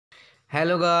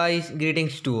Hello guys,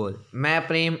 greetings to all. मैं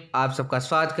प्रेम आप सबका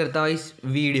स्वागत करता हूँ इस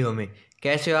वीडियो में।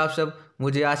 कैसे हो आप सब?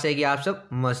 मुझे आशा है कि आप सब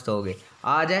मस्त होगे।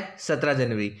 आज है 17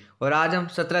 जनवरी और आज हम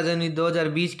 17 जनवरी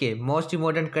 2020 के मोस्ट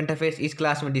इंपॉर्टेंट करंट अफेयर्स इस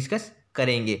क्लास में डिस्कस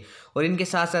करेंगे और इनके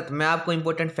साथ साथ मैं आपको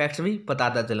इंपॉर्टेंट फैक्ट्स भी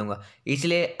बताता चलूँगा,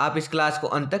 इसलिए आप इस क्लास को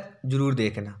अंत तक जरूर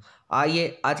देखना।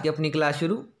 आइए आज की अपनी क्लास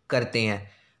शुरू करते हैं।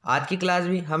 आज की क्लास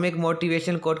भी हम एक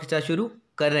मोटिवेशनल कोट के साथ शुरू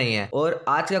कर रहे हैं और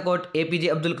आज का कोट एपीजे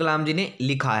अब्दुल कलाम जी ने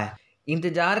लिखा है।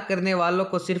 इंतजार करने वालों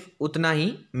को सिर्फ उतना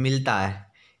ही मिलता है।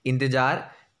 इंतजार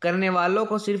करने वालों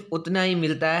को सिर्फ उतना ही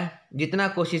मिलता है जितना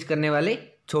कोशिश करने वाले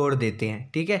छोड़ देते हैं।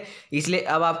 ठीक है, इसलिए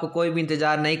अब आपको कोई भी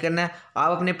इंतजार नहीं करना है।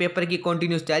 आप अपने पेपर की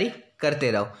कंटिन्यूस तैयारी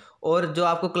करते रहो और जो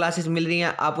आपको क्लासेस मिल रही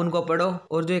हैं आप उनको पढ़ो।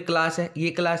 और जो ये क्लास है, ये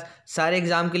क्लास सारे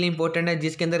एग्जाम के लिए इंपॉर्टेंट है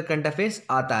जिसके अंदर करंट अफेयर्स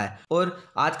आता है और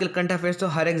आजकल करंट अफेयर्स तो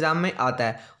हर एग्जाम में आता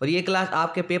है। और ये क्लास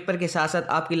आपके पेपर के साथ साथ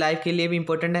आपकी लाइफ के लिए भी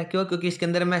इंपॉर्टेंट है। क्यों? क्योंकि इसके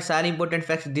अंदर मैं सारे इंपॉर्टेंट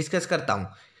फैक्ट्स डिस्कस करता हूँ।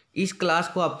 इस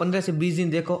क्लास को आप 15 से 20 दिन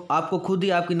देखो, आपको खुद ही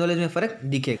आपकी नॉलेज में फ़र्क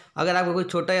दिखेगा। अगर आपका कोई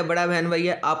छोटा या बड़ा बहन भाई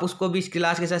है, आप उसको भी इस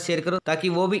क्लास के साथ शेयर करो ताकि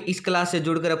वो भी इस क्लास से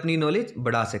जुड़कर अपनी नॉलेज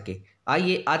बढ़ा सके।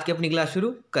 आइए आज की अपनी क्लास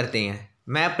शुरू करते हैं।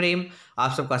 मैं प्रेम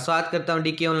आप सबका स्वागत करता हूं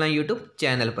डीके ऑनलाइन यूट्यूब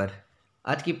चैनल पर।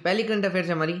 आज की पहली करंट अफेयर्स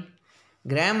हमारी,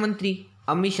 गृह मंत्री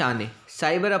अमित शाह ने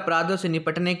साइबर अपराधों से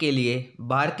निपटने के लिए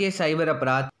भारतीय साइबर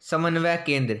अपराध समन्वय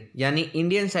केंद्र यानी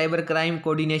Indian cyber crime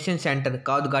coordination centre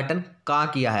का उद्घाटन कहाँ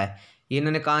किया है? ये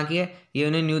इन्होंने कहाँ किया है? ये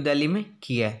उन्होंने न्यू दिल्ली में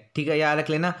किया है। ठीक है, याद रख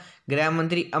लेना। गृह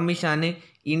मंत्री अमित शाह ने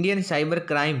Indian cyber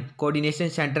crime coordination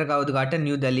centre का उद्घाटन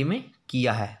न्यू दिल्ली में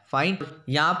किया है। फाइन।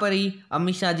 यहाँ पर ही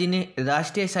अमित शाह जी ने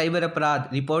राष्ट्रीय साइबर अपराध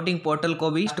रिपोर्टिंग पोर्टल को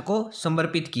भी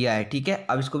समर्पित किया है। ठीक है,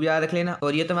 अब इसको भी याद रख लेना।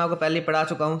 और ये तो मैं आपको पहले ही पढ़ा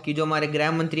चुका हूँ कि जो हमारे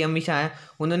गृह मंत्री अमित शाह हैं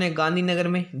उन्होंने गांधीनगर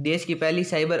में देश की पहली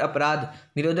साइबर अपराध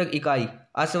निरोधक इकाई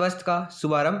अस्वस्थ का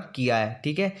शुभारंभ किया है।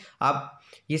 ठीक है, आप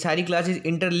ये सारी क्लासेस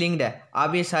इंटरलिंक्ड है,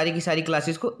 आप ये सारी की सारी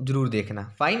क्लासेस को जरूर देखना।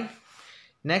 फाइन।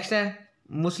 नेक्स्ट है,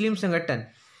 मुस्लिम संगठन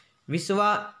विश्व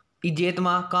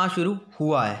इजेतमा कहाँ शुरू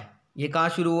हुआ है? ये कहाँ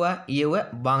शुरू हुआ है? ये हुआ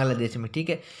है बांग्लादेश में। ठीक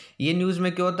है, ये न्यूज़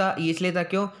में क्यों था? ये इसलिए था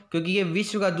क्यों? क्योंकि ये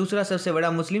विश्व का दूसरा सबसे बड़ा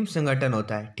मुस्लिम संगठन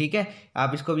होता है। ठीक है,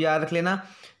 आप इसको भी याद रख लेना।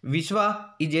 विश्व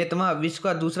इजेतमा विश्व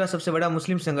का दूसरा सबसे बड़ा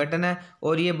मुस्लिम संगठन है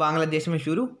और ये बांग्लादेश में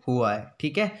शुरू हुआ है।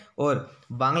 ठीक है, और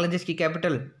बांग्लादेश की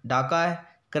कैपिटल ढाका है,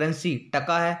 करेंसी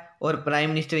टका है और प्राइम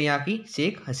मिनिस्टर यहाँ की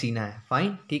शेख हसीना है।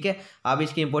 फाइन। ठीक है, अब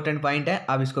इसके इंपॉर्टेंट पॉइंट है,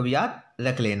 आप इसको भी याद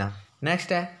रख लेना।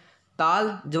 नेक्स्ट है,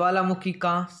 ताल ज्वालामुखी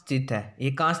कहाँ स्थित है?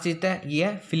 ये कहाँ स्थित है? ये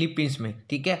है फिलीपींस में।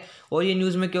 ठीक है, और ये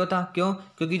न्यूज़ में क्यों था? क्यों?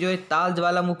 क्योंकि जो ये ताल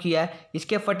ज्वालामुखी है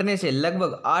इसके फटने से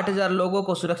लगभग 8000 लोगों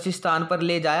को सुरक्षित स्थान पर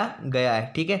ले जाया गया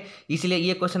है। ठीक है, इसलिए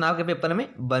ये क्वेश्चन आपके पेपर में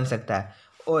बन सकता है।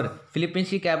 और फिलीपींस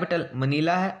की कैपिटल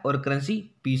मनीला है और करेंसी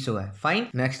पीसो है। फाइन।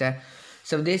 नेक्स्ट है,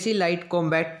 स्वदेशी लाइट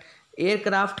कॉम्बैट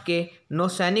एयरक्राफ्ट के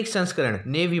नौसैनिक संस्करण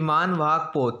ने विमान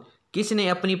वाहक पोत किसने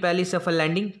अपनी पहली सफल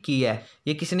लैंडिंग की है?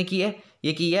 ये किसने की है?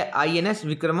 ये की है आईएनएस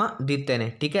विक्रमादित्य ने।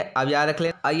 ठीक है, अब याद रख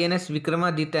लें, आईएनएस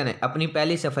विक्रमादित्य ने अपनी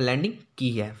पहली सफल लैंडिंग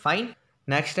की है। फाइन।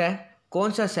 नेक्स्ट है,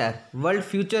 कौन सा शहर वर्ल्ड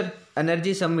फ्यूचर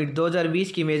एनर्जी समिट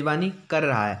 2020 की मेज़बानी कर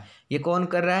रहा है? ये कौन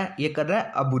कर रहा है? ये कर रहा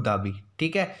है अबू धाबी।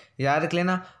 ठीक है, याद रख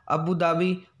लेना, Abu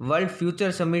Dhabi world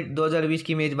future summit 2020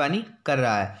 की मेज़बानी कर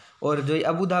रहा है। और जो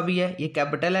अबू धाबी है ये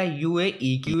कैपिटल है यूएई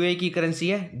की। यूएई की करेंसी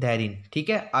है धैरिन। ठीक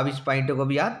है, अब इस पॉइंट को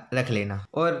भी याद रख लेना।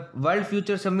 और वर्ल्ड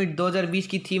फ्यूचर समिट 2020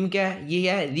 की थीम क्या है? ये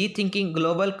है rethinking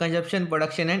global consumption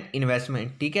production and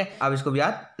investment. ठीक है, अब इसको भी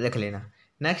याद रख लेना।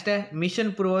 नेक्स्ट है, मिशन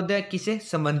पूर्वोदय किससे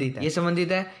संबंधित है? ये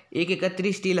संबंधित है एक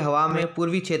एकत्रित स्टील हवा में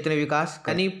पूर्वी क्षेत्र में विकास,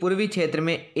 यानी पूर्वी क्षेत्र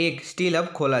में एक स्टील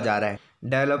हब खोला जा रहा है।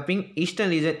 Developing eastern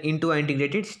region into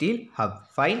integrated steel hub.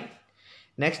 Fine.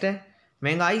 Next है,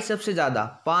 महंगाई सबसे ज़्यादा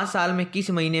 5 साल में किस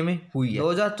महीने में हुई है?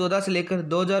 2014 से लेकर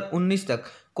 2019 तक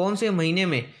कौन से महीने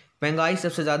में महंगाई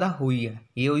सबसे ज़्यादा हुई है?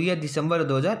 ये हुई है दिसंबर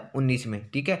 2019 में।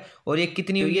 ठीक है, और ये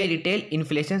कितनी हुई है? Retail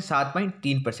inflation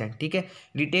 7.3%। ठीक है,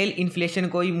 रिटेल इन्फ्लेशन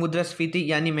को ही मुद्रास्फीति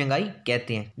यानी महंगाई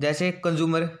कहते हैं। जैसे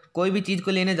कंज्यूमर कोई भी चीज़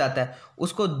को लेने जाता है,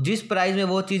 उसको जिस प्राइस में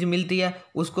वो चीज़ मिलती है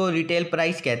उसको रिटेल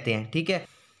प्राइस कहते हैं। ठीक है,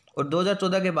 और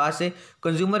 2014 के बाद से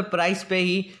कंज्यूमर प्राइस पे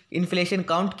ही इन्फ्लेशन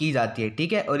काउंट की जाती है।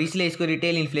 ठीक है, और इसलिए इसको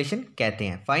रिटेल इन्फ्लेशन कहते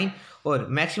हैं। फाइन। और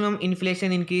maximum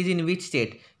inflation increase in which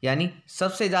state, यानी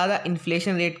सबसे ज़्यादा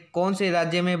इन्फ्लेशन रेट कौन से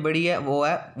राज्य में बढ़ी है?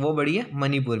 वो बढ़ी है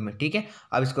मणिपुर में। ठीक है,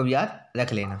 अब इसको भी याद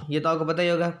रख लेना। ये तो आपको पता ही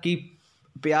होगा कि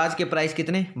प्याज के प्राइस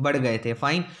कितने बढ़ गए थे।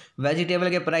 फाइन। वेजिटेबल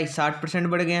के प्राइस 60%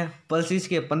 बढ़ गए हैं, पल्सिस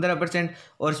के 15%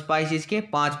 और स्पाइसिस के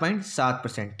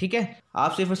 5.7%। ठीक है,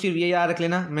 आप सिर्फ और सिर्फ ये याद रख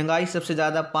लेना, महंगाई सबसे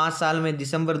ज़्यादा 5 साल में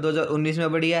दिसंबर 2019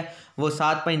 में बढ़ी है, वो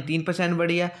 7.3%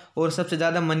 बढ़ी है और सबसे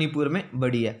ज़्यादा मणिपुर में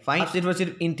बढ़ी है। फाइन, सिर्फ और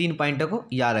सिर्फ इन 3 पॉइंटों को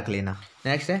याद रख लेना।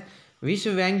 नेक्स्ट है,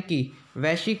 विश्व बैंक की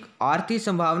वैश्विक आर्थिक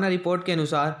संभावना रिपोर्ट के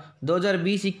अनुसार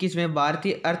 2020-21 में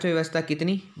भारतीय अर्थव्यवस्था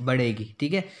कितनी बढ़ेगी।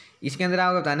 ठीक है, इसके अंदर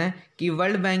आपको बताना है कि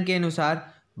वर्ल्ड बैंक के अनुसार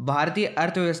भारतीय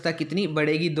अर्थव्यवस्था कितनी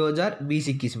बढ़ेगी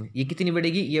 2020-21 में। ये कितनी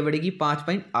बढ़ेगी, ये बढ़ेगी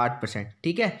 5.8%।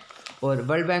 ठीक है, और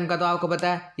वर्ल्ड बैंक का तो आपको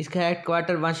पता है, इसका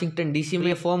हेडक्वार्टर वाशिंगटन डीसी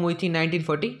में फॉर्म हुई थी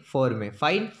 1944 में।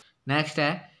 फाइन। नेक्स्ट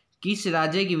है, किस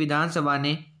राज्य की विधानसभा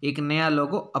ने एक नया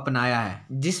लोगो अपनाया है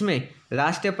जिसमें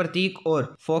राष्ट्रीय प्रतीक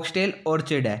और फॉक्सटेल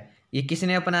ऑर्चिड है। ये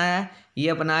किसने अपनाया है, ये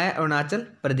अपनाया है अरुणाचल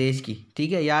प्रदेश की।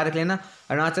 ठीक है, याद रख लेना,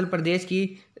 अरुणाचल प्रदेश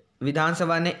की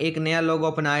विधानसभा ने एक नया लोगो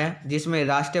अपनाया है जिसमें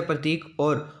राष्ट्रीय प्रतीक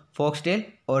और फॉक्सटेल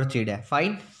ऑर्चिड है।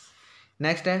 फाइन।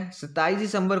 नेक्स्ट है, 27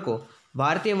 दिसंबर को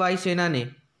भारतीय वायुसेना ने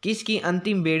किसकी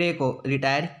अंतिम बेड़े को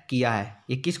रिटायर किया है।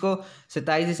 ये किसको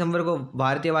 27 दिसंबर को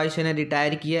भारतीय वायुसेना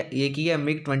रिटायर किया, ये किया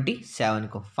MiG-27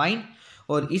 को। फाइन।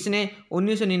 और इसने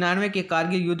 1999 के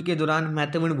कारगिल युद्ध के दौरान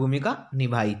महत्वपूर्ण भूमिका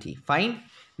निभाई थी। फाइन।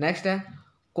 नेक्स्ट है,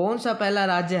 कौन सा पहला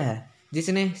राज्य है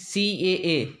जिसने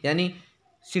CAA यानी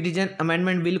सिटीजन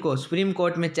अमेंडमेंट बिल को सुप्रीम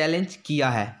कोर्ट में चैलेंज किया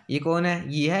है। ये कौन है,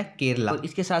 ये है केरला। और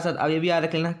इसके साथ साथ अब ये भी याद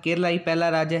रख लेना, केरला ही पहला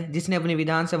राज्य है जिसने अपनी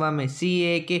विधानसभा में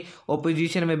CAA के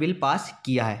ओपोजिशन में बिल पास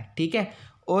किया है। ठीक है,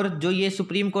 और जो ये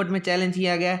सुप्रीम कोर्ट में चैलेंज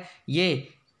किया गया है,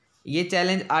 ये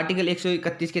चैलेंज आर्टिकल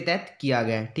 131 के तहत किया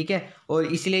गया है। ठीक है, और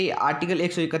इसलिए आर्टिकल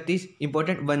 131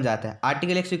 इंपॉर्टेंट बन जाता है।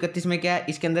 आर्टिकल 131 में क्या है,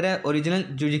 इसके अंदर है ओरिजिनल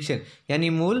जुडिक्शन यानी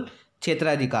मूल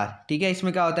क्षेत्राधिकार। ठीक है,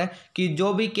 इसमें क्या होता है कि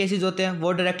जो भी केसेस होते हैं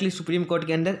वो डायरेक्टली सुप्रीम कोर्ट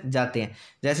के अंदर जाते हैं।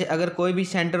 जैसे अगर कोई भी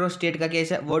सेंटर और स्टेट का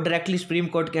केस है वो डायरेक्टली सुप्रीम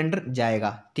कोर्ट के अंदर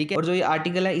जाएगा। ठीक है, और जो ये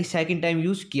आर्टिकल है, इस सेकंड टाइम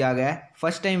यूज़ किया गया है।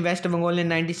 फर्स्ट टाइम वेस्ट बंगाल ने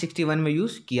 1961 में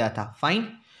यूज़ किया था। फाइन।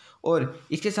 और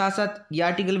इसके साथ साथ ये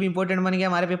आर्टिकल भी इंपॉर्टेंट बन गया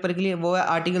हमारे पेपर के लिए, वो है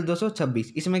आर्टिकल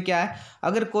 226। इसमें क्या है,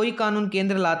 अगर कोई कानून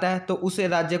केंद्र लाता है तो उसे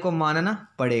राज्य को मानना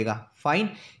पड़ेगा। फाइन।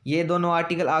 ये दोनों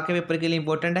आर्टिकल आपके पेपर के लिए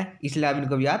इंपॉर्टेंट है, इसलिए आप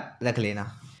इनको भी याद रख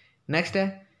लेना। नेक्स्ट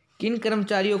है, किन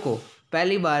कर्मचारियों को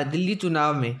पहली बार दिल्ली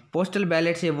चुनाव में पोस्टल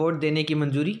बैलेट से वोट देने की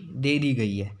मंजूरी दे दी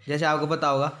गई है। जैसे आपको पता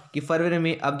होगा कि फरवरी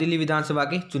में अब दिल्ली विधानसभा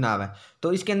के चुनाव है,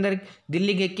 तो इसके अंदर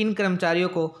दिल्ली के किन कर्मचारियों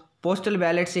को पोस्टल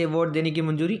बैलेट से वोट देने की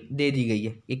मंजूरी दे दी गई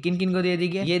है। ये किन किन को दे दी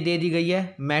गई है, ये दे दी गई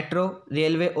है मेट्रो,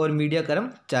 रेलवे और मीडिया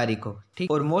कर्मचारी को।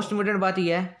 ठीक, और मोस्ट इम्पोर्टेंट बात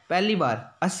यह है, पहली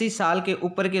बार 80 साल के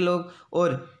ऊपर के लोग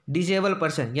और डिसेबल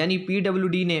पर्सन यानी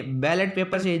PWD ने बैलेट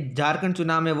पेपर से झारखंड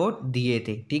चुनाव में वोट दिए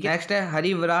थे। ठीक है, नेक्स्ट है,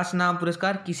 हरिवरास नाम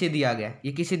पुरस्कार किसे दिया गया।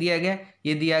 ये किसे दिया गया,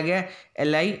 ये दिया गया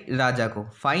LI राजा को।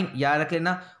 फाइन, याद रख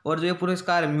लेना। और जो ये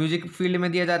पुरस्कार म्यूजिक फील्ड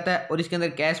में दिया जाता है और इसके अंदर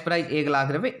कैश प्राइज 1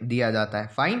 लाख रुपए दिया जाता है।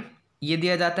 फाइन। ये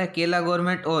दिया जाता है केरला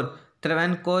गवर्नमेंट और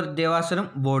त्रावणकोर देवास्वरम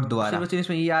बोर्ड द्वारा।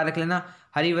 इसमें ये याद रख लेना,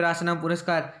 हरिवरास नाम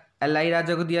पुरस्कार LI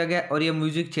राजा को दिया गया और ये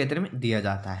म्यूजिक क्षेत्र में दिया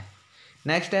जाता है।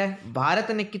 नेक्स्ट है,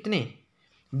 भारत ने कितने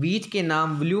बीच के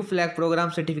नाम ब्लू फ्लैग प्रोग्राम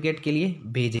सर्टिफिकेट के लिए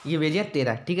भेजे। ये भेजे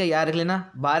 13। ठीक है, याद रख लेना,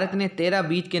 भारत ने 13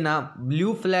 बीच के नाम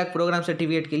ब्लू फ्लैग प्रोग्राम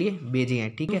सर्टिफिकेट के लिए भेजे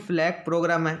हैं। ठीक है, फ्लैग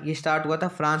प्रोग्राम है, ये स्टार्ट हुआ था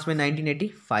फ्रांस में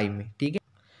 1985 में। ठीक है,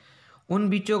 उन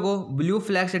बीचों को ब्लू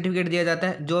फ्लैग सर्टिफिकेट दिया जाता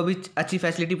है जो बीच अच्छी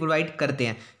फैसिलिटी प्रोवाइड करते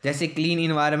हैं, जैसे क्लीन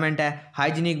इन्वायरमेंट है,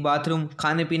 हाइजीनिक बाथरूम,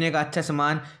 खाने पीने का अच्छा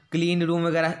सामान, क्लीन रूम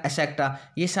वगैरह एक्सेट्रा।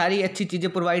 ये सारी अच्छी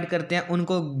चीज़ें प्रोवाइड करते हैं,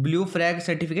 उनको ब्लू फ्लैग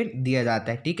सर्टिफिकेट दिया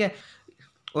जाता है। ठीक है,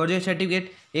 और जो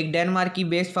सर्टिफिकेट एक डेनमार्क की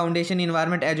बेस्ट फाउंडेशन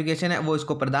इन्वायरमेंट एजुकेशन है वो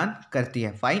इसको प्रदान करती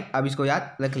है। फाइन, अब इसको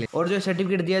याद रख ले। और जो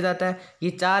सर्टिफिकेट दिया जाता है ये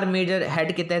 4 मेजर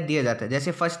हेड के तहत दिया जाता है।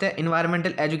 जैसे फर्स्ट है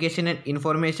environmental education and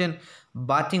information,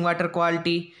 bathing water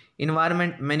quality,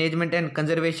 environment management and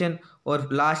conservation, और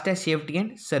लास्ट है सेफ्टी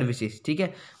एंड सर्विसेज। ठीक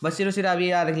है, बस सिर्फ आप ये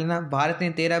याद रख लेना, भारत ने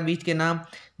 13 बीच के नाम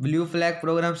ब्लू फ्लैग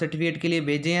प्रोग्राम सर्टिफिकेट के लिए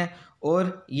भेजे हैं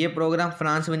और ये प्रोग्राम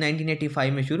फ्रांस में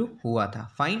 1985 में शुरू हुआ था।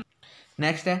 फाइन।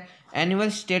 नेक्स्ट है, annual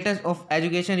status of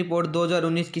education report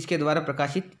 2019 किसके द्वारा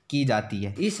प्रकाशित की जाती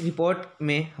है। इस रिपोर्ट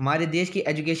में हमारे देश की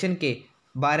एजुकेशन के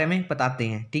बारे में बताते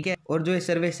हैं। ठीक है, और जो ये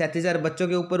सर्वे 37,000 बच्चों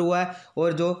के ऊपर हुआ है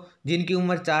और जो जिनकी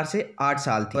उम्र 4 से 8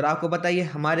 साल थी। और आपको बताइए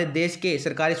हमारे देश के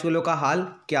सरकारी स्कूलों का हाल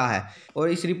क्या है, और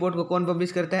इस रिपोर्ट को कौन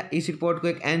पब्लिश करता है। इस रिपोर्ट को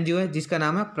एक NGO है जिसका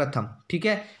नाम है प्रथम। ठीक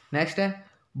है, नेक्स्ट है,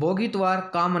 भोगी त्योहार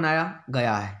कहाँ मनाया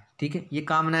गया है। ठीक है, ये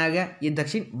कहाँ मनाया गया, ये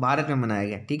दक्षिण भारत में मनाया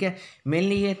गया। ठीक है,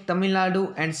 मेनली ये Tamil Nadu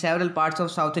and several parts of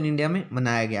southern India में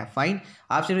मनाया गया। फाइन,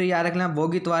 आप सिर्फ याद रखना,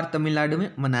 भोगी त्योहार तमिलनाडु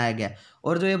में मनाया गया।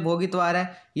 और जो ये भोगी त्योहार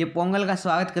है ये पोंगल का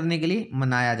स्वागत करने के लिए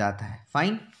मनाया जाता है।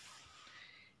 फाइन।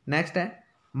 नेक्स्ट है,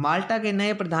 माल्टा के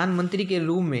नए प्रधानमंत्री के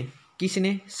रूप में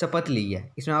किसने शपथ ली है।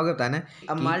 इसमें आपको बताना है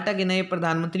अब माल्टा के नए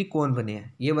प्रधानमंत्री कौन बने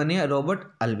हैं। ये बने हैं रॉबर्ट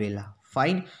अल्बेला।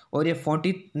 फाइन, और ये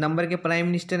 40 नंबर के प्राइम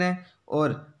मिनिस्टर हैं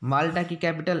और माल्टा की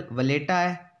कैपिटल वलेटा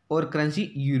है और करेंसी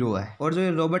यूरो है। और जो ये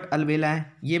रॉबर्ट अल्बेला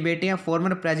है ये बेटे हैं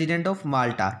फॉर्मर प्रेसिडेंट ऑफ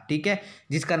माल्टा। ठीक है,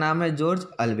 जिसका नाम है जॉर्ज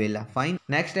अल्बेला। फाइन।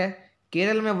 नेक्स्ट है,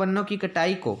 केरल में वनों की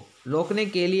कटाई को रोकने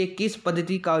के लिए किस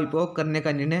पद्धति का उपयोग करने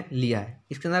का निर्णय लिया है।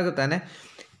 इसके अंदर बताना है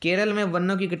केरल में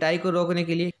वनों की कटाई को रोकने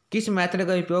के लिए किस मेथड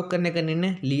का उपयोग करने का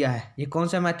निर्णय लिया है। ये कौन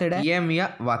सा मेथड है, ये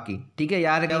मियावाकी। ठीक है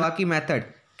यार, मियावाकी मेथड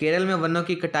केरल में वनों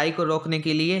की कटाई को रोकने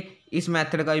के लिए इस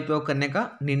मेथड का उपयोग करने का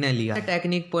निर्णय लिया।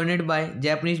 Technique pointed bye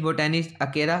Japanese botanist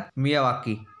अकेरा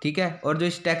Miyawaki. ठीक है, और जो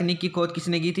इस टेक्निक की खोज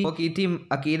किसने की थी, वो की थी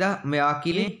अकेरा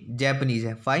मियावाकी ने, जैपनीज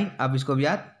है। फाइन, आप इसको भी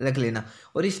याद रख लेना।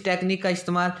 और इस टेक्निक का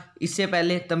इस्तेमाल इससे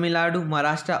पहले तमिलनाडु,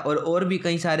 महाराष्ट्र और भी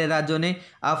कई सारे राज्यों ने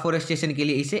अफॉरेस्टेशन के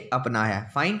लिए इसे अपनाया है।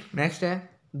 फाइन, नेक्स्ट है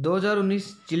 2019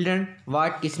 चिल्ड्रन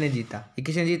अवार्ड किसने जीता। ये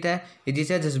किसने जीता है, ये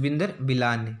जीता है जसबिंदर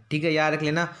बिलान ने। ठीक है, याद रख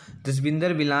लेना,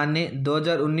 जसबिंदर बिलान ने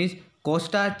 2019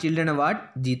 कोस्टा चिल्ड्रन अवार्ड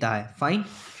जीता है। फाइन,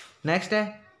 नेक्स्ट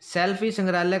है सेल्फी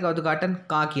संग्रहालय का उद्घाटन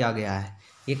कहाँ किया गया है।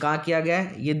 ये कहाँ किया गया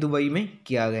है, ये दुबई में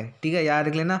किया गया है। ठीक है, याद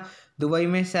रख लेना, दुबई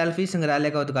में सेल्फी संग्रहालय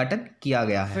का उद्घाटन किया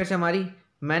गया है। फिर से हमारी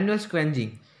मैनुअल स्क्वेंजिंग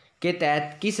के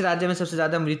तहत किस राज्य में सबसे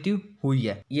ज़्यादा मृत्यु हुई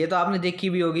है। ये तो आपने देखी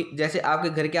भी होगी, जैसे आपके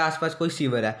घर के आसपास कोई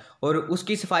सीवर है और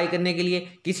उसकी सफाई करने के लिए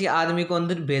किसी आदमी को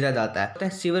अंदर भेजा जाता है।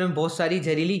 सीवर में बहुत सारी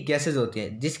जहरीली गैसेज होती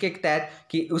हैं जिसके तहत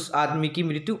कि उस आदमी की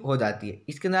मृत्यु हो जाती है।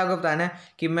 इसके अंदर आपको बताना है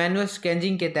कि मैनुअल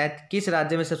स्क्वेंजिंग के तहत किस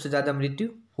राज्य में सबसे ज़्यादा मृत्यु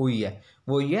हुई है,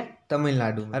 वो ही है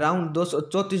तमिलनाडु में। अराउंड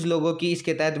 234 लोगों की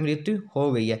इसके तहत मृत्यु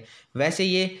हो गई है। वैसे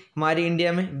ये हमारी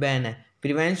इंडिया में बैन है।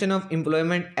 Prevention of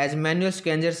employment as manual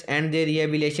स्कैंजर्स and there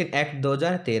rehabilitation act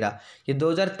 2013, ये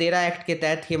 2013 एक्ट के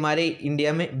तहत ही हमारे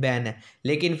इंडिया में बैन है,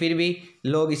 लेकिन फिर भी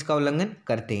लोग इसका उल्लंघन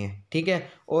करते हैं। ठीक है,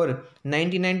 और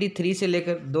 1993 से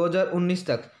लेकर 2019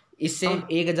 तक इससे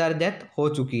 1000 डेथ हो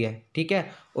चुकी है। ठीक है,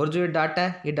 और जो ये डाटा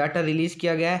है, ये डाटा रिलीज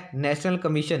किया गया है नेशनल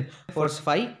कमीशन फॉर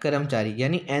सफाई कर्मचारी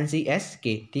यानी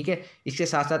NCSK। ठीक है, इसके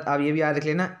साथ साथ आप ये भी याद रख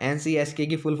लेना, NCSK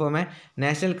की फुल फॉर्म है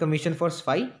नेशनल कमीशन फॉर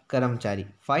सफाई कर्मचारी।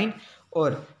 फाइन,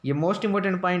 और ये मोस्ट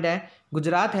इंपॉर्टेंट पॉइंट है,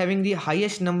 Gujarat having the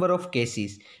highest number of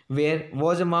cases where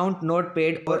was amount not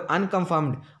paid और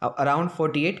अनकन्फर्म्ड अराउंड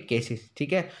 48 केसेस।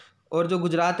 ठीक है, और जो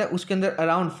गुजरात है उसके अंदर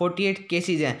अराउंड 48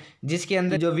 केसेज हैं जिसके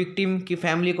अंदर जो विक्टिम की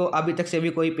फैमिली को अभी तक से भी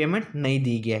कोई पेमेंट नहीं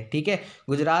दी गई है। ठीक है,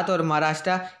 गुजरात और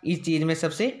महाराष्ट्र इस चीज़ में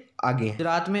सबसे आगे है।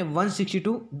 गुजरात में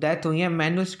 162 डेथ हुई है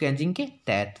मैनुअल स्क्वेंजिंग के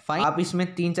तहत। फाइन, आप इसमें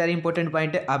 3-4 इंपॉर्टेंट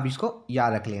पॉइंट है, आप इसको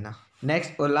याद रख लेना।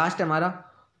 नेक्स्ट और लास्ट हमारा,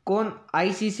 कौन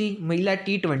ICC महिला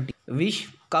T20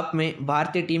 विश्व कप में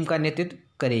भारतीय टीम का नेतृत्व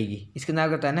करेगी। इसके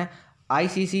नाम बताना है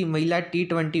ICC महिला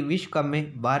T20 विश्व कप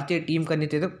में भारतीय टीम का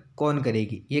नेतृत्व कौन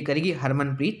करेगी। ये करेगी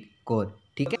हरमनप्रीत कौर।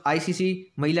 ठीक है, ICC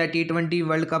महिला T20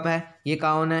 वर्ल्ड कप है, ये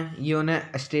कहाँ होना है, ये होना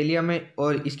है ऑस्ट्रेलिया में,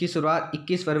 और इसकी शुरुआत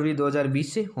 21 फरवरी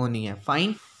 2020 से होनी है।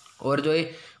 फाइन, और जो ये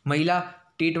महिला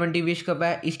T20 विश्व कप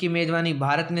है इसकी मेज़बानी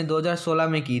भारत ने 2016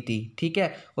 में की थी। ठीक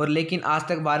है, और लेकिन आज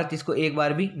तक भारत इसको एक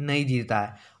बार भी नहीं जीता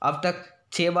है। अब तक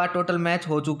 6 बार टोटल मैच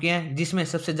हो चुके हैं, जिसमें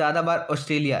सबसे ज़्यादा बार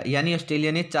ऑस्ट्रेलिया यानी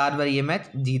ऑस्ट्रेलिया ने 4 बार ये मैच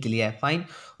जीत लिया है। फाइन,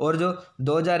 और जो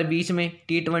 2020 में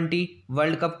T20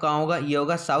 वर्ल्ड कप कहाँ होगा, ये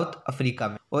होगा साउथ अफ्रीका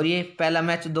में, और ये पहला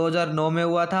मैच 2009 में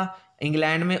हुआ था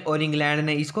इंग्लैंड में, और इंग्लैंड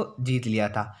ने इसको जीत लिया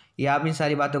था। ये आप इन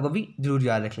सारी बातों को भी जरूर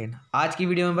याद रख लेना। आज की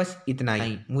वीडियो में बस इतना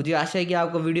ही। मुझे आशा है कि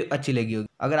आपको वीडियो अच्छी लगी होगी।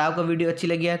 अगर आपको वीडियो अच्छी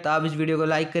लगी है तो आप इस वीडियो को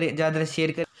लाइक करें, ज़्यादा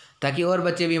शेयर करें, ताकि और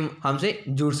बच्चे भी हमसे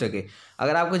जुड़ सके।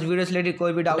 अगर आपको इस वीडियो से रिलेटेड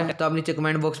कोई भी डाउट है तो आप नीचे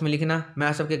कमेंट बॉक्स में लिखना,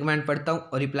 मैं सबके कमेंट पढ़ता हूँ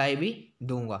और रिप्लाई भी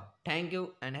दूंगा। Thank you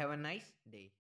and have a nice day.